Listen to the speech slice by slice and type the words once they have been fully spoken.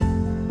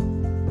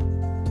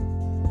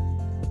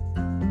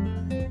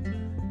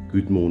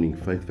Good morning,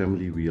 Faith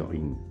Family. We are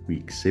in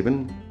week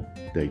 7,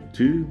 day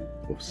 2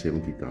 of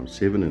 70 times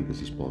 7, and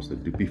this is Pastor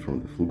Dupi from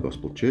the Full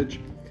Gospel Church.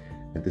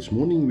 And this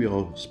morning we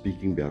are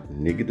speaking about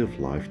negative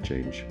life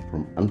change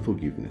from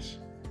unforgiveness.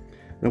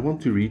 And I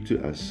want to read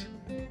to us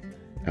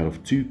out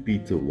of 2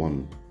 Peter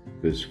 1,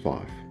 verse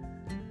 5.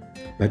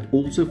 But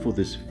also for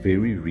this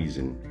very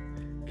reason,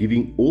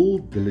 giving all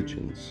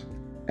diligence,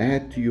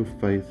 add to your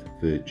faith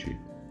virtue,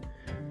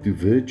 to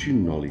virtue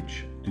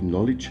knowledge, to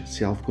knowledge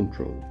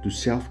self-control, to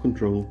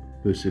self-control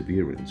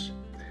perseverance,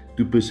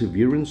 to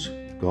perseverance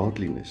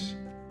godliness,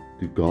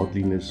 to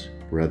godliness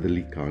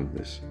brotherly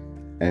kindness,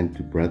 and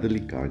to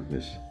brotherly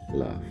kindness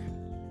love.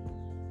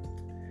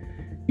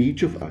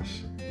 Each of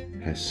us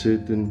has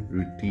certain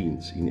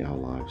routines in our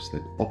lives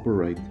that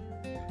operate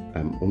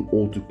on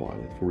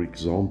autopilot. For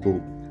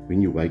example,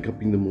 when you wake up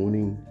in the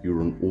morning,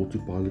 you're on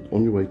autopilot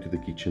on your way to the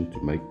kitchen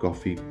to make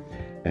coffee,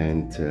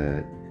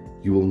 and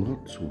you will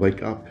not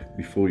wake up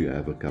before you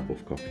have a cup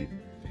of coffee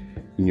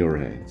in your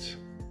hands.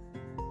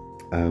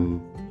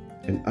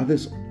 And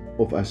others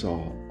of us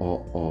are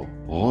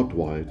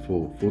hardwired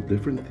for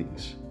different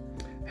things.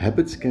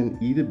 Habits can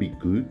either be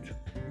good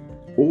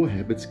or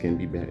habits can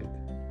be bad.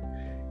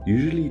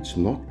 Usually it's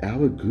not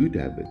our good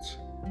habits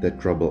that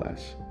trouble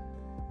us,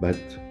 but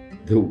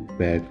the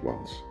bad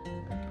ones.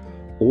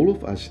 All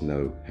of us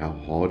know how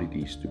hard it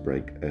is to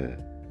break a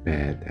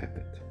bad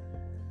habit.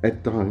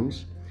 At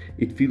times,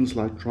 it feels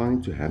like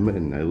trying to hammer a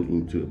nail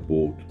into a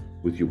board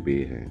with your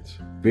bare hands.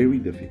 Very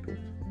difficult.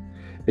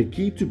 A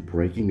key to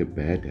breaking a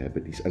bad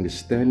habit is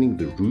understanding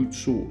the root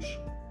source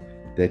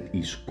that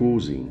is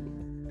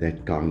causing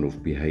that kind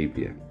of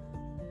behavior.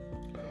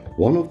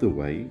 One of the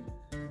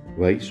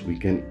ways we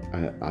can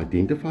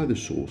identify the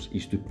source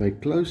is to pay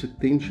close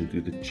attention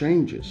to the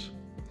changes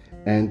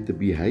and the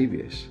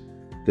behaviors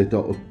that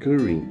are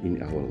occurring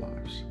in our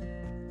lives.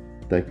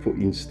 Take, for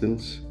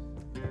instance,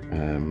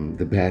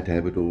 the bad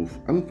habit of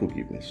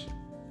unforgiveness.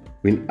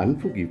 When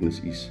unforgiveness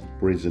is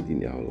present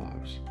in our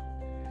lives,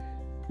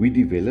 we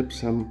develop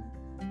some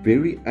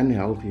very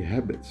unhealthy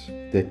habits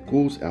that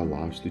cause our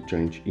lives to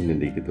change in a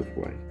negative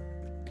way.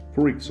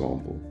 For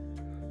example,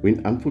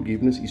 when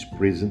unforgiveness is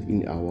present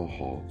in our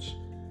hearts,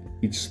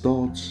 it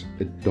starts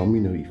a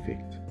domino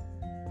effect.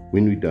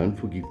 When we don't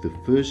forgive the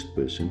first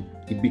person,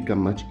 it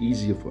becomes much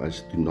easier for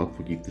us to not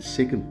forgive the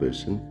second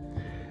person,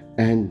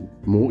 and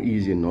more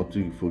easier not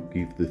to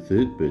forgive the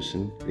third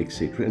person,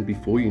 etc. And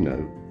before you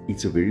know,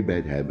 it's a very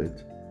bad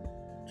habit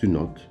to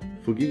not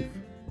forgive.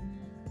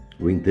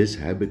 When this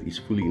habit is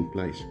fully in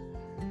place,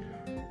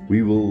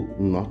 we will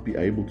not be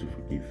able to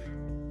forgive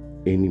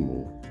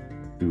anymore.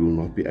 We will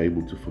not be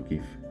able to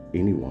forgive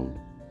anyone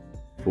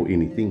for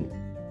anything.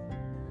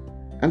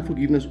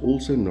 Unforgiveness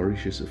also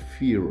nourishes a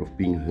fear of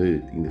being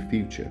hurt in the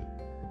future.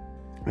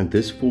 And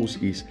this force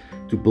is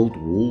to build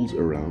walls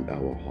around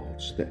our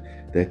hearts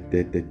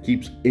that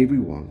keeps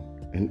everyone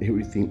and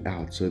everything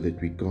out so that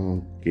we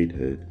can't get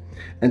hurt.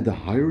 And the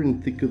higher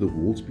and thicker the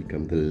walls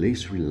become, the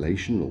less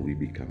relational we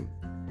become.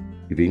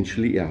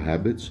 Eventually, our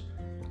habits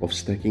of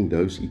stacking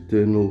those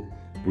eternal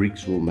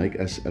bricks will make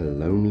us a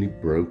lonely,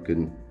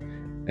 broken,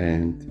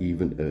 and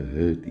even a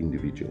hurt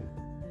individual.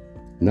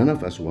 None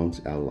of us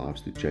wants our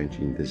lives to change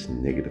in this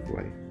negative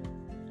way.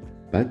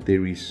 But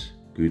there is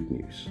good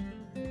news.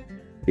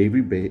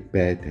 Every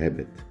bad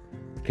habit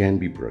can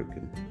be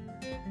broken,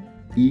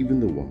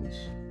 even the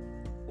ones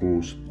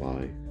caused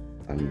by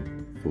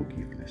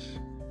unforgiveness.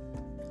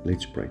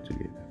 Let's pray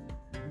together.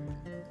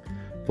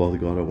 Father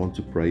God, I want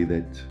to pray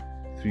that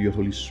through your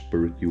Holy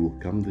Spirit you will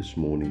come this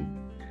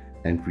morning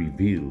and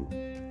reveal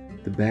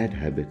the bad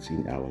habits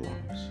in our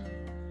lives.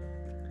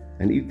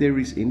 And if there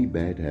is any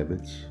bad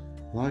habits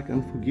like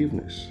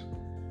unforgiveness,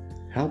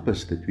 help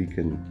us that we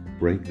can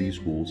break these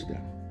walls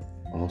down.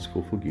 Ask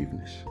for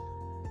forgiveness.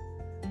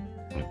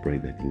 I pray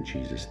that in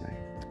Jesus' name.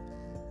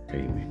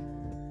 Amen.